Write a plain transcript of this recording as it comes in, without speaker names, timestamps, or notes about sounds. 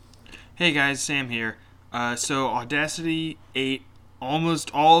Hey guys, Sam here. So Audacity ate almost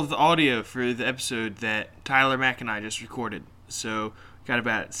all of the audio for the episode that Tyler Mack and I just recorded. So got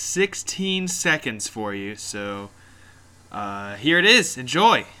about 16 seconds for you. So here it is.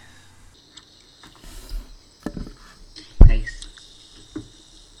 Enjoy. Nice.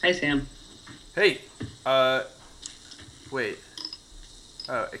 Hi, Sam. Hey. Wait.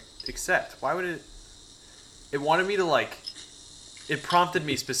 Accept. Why would it? It wanted me to It prompted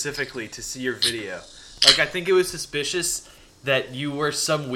me specifically to see your video. I think it was suspicious that you were some